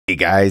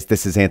guys,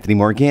 this is Anthony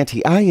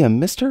Morganti. I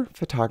am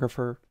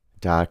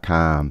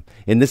MrPhotographer.com.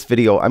 In this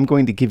video, I'm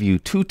going to give you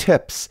 2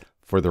 tips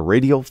for the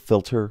radial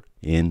filter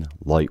in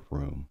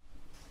Lightroom.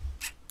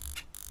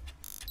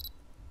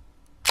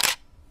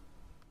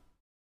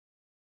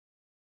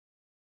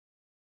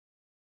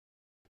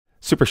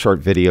 Super short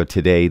video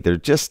today. They're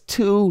just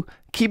 2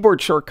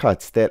 keyboard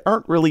shortcuts that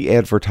aren't really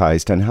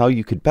advertised on how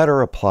you could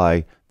better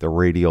apply the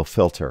radial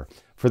filter.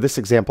 For this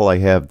example, I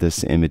have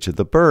this image of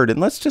the bird, and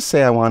let's just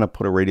say I want to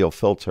put a radial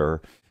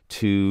filter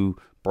to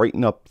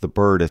brighten up the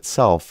bird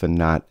itself and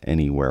not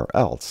anywhere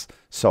else.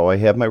 So I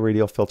have my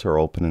radial filter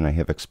open and I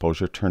have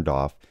exposure turned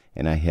off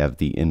and I have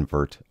the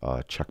invert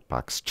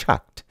checkbox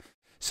checked.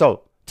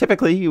 So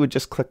typically you would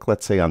just click,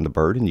 let's say, on the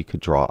bird and you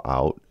could draw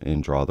out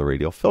and draw the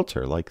radial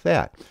filter like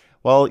that.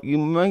 Well, you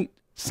might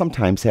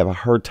sometimes have a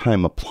hard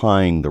time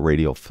applying the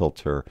radial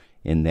filter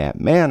in that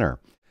manner.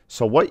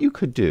 So what you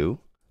could do,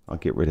 I'll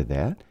get rid of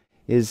that,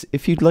 is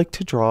if you'd like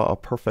to draw a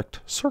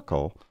perfect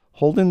circle,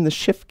 hold in the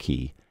Shift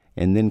key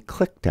and then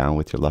click down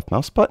with your left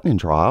mouse button and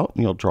draw out,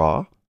 and you'll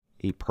draw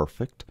a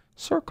perfect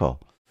circle.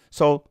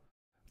 So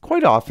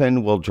quite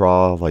often we'll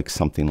draw like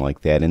something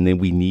like that, and then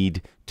we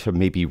need to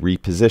maybe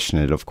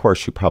reposition it. Of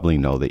course, you probably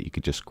know that you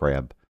could just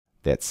grab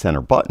that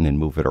center button and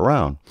move it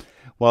around.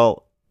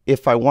 Well,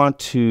 if I want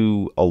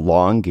to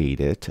elongate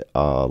it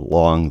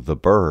along the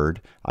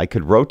bird, I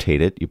could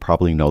rotate it. You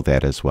probably know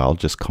that as well.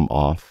 Just come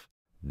off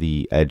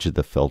the edge of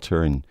the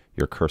filter and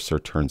your cursor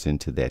turns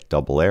into that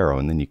double arrow,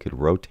 and then you could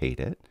rotate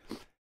it.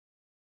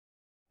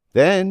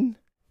 Then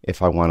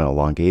if I want to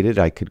elongate it,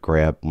 I could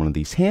grab one of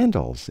these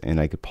handles and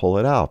I could pull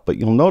it out. But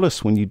you'll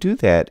notice when you do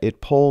that, it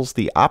pulls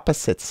the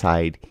opposite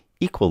side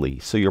equally.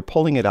 So you're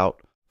pulling it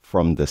out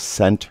from the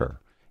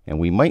center, and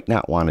we might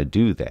not want to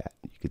do that.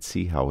 You could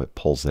see how it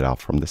pulls it out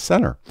from the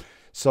center.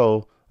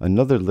 So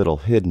another little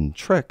hidden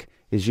trick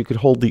is you could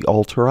hold the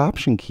Alt or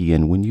Option key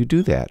in when you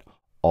do that.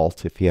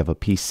 Alt if you have a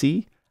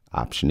PC,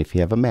 Option if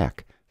you have a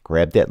Mac.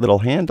 Grab that little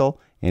handle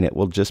and it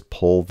will just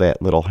pull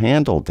that little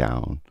handle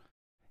down.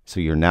 So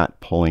you're not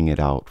pulling it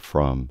out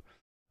from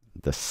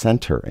the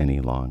center any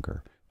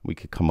longer. We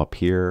could come up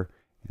here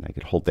and I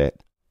could hold that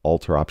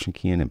Alt or Option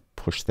key in and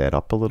push that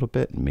up a little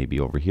bit, and maybe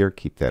over here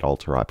keep that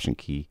Alt or Option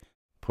key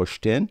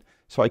pushed in,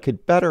 so I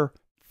could better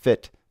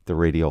fit the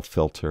radial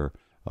filter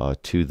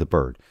to the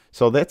bird.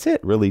 So that's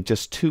it, really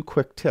just 2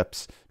 quick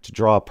tips. To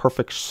draw a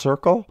perfect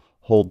circle,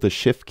 hold the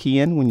Shift key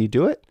in when you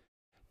do it.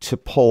 To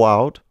pull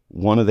out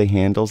one of the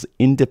handles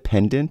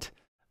independent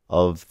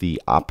of the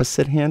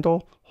opposite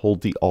handle, hold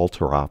the Alt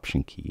or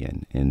Option key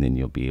in, and then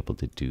you'll be able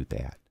to do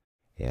that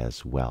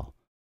as well.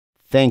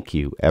 Thank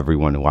you,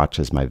 everyone who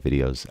watches my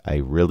videos. I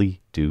really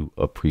do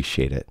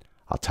appreciate it.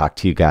 I'll talk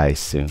to you guys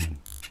soon.